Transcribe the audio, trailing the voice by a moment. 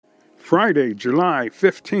Friday, July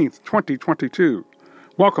 15th, 2022.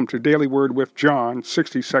 Welcome to Daily Word with John,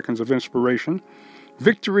 60 seconds of inspiration.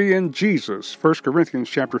 Victory in Jesus, 1 Corinthians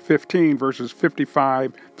chapter 15, verses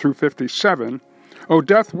 55 through 57. O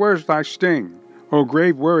death, where is thy sting? O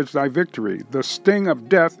grave, where is thy victory? The sting of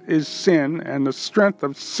death is sin, and the strength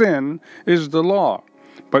of sin is the law.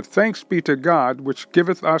 But thanks be to God, which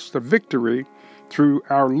giveth us the victory through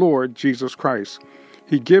our Lord Jesus Christ.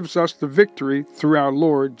 He gives us the victory through our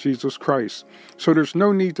Lord Jesus Christ. So there's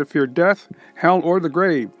no need to fear death, hell, or the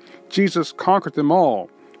grave. Jesus conquered them all.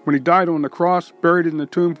 When he died on the cross, buried in the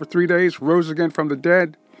tomb for 3 days, rose again from the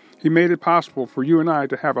dead, he made it possible for you and I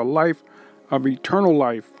to have a life of eternal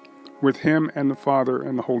life with him and the Father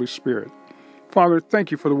and the Holy Spirit. Father,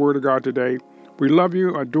 thank you for the word of God today. We love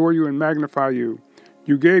you, adore you, and magnify you.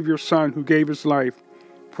 You gave your Son who gave his life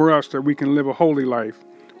for us that we can live a holy life.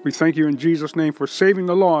 We thank you in Jesus' name for saving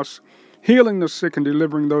the lost, healing the sick, and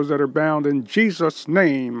delivering those that are bound. In Jesus'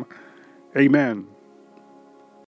 name, amen.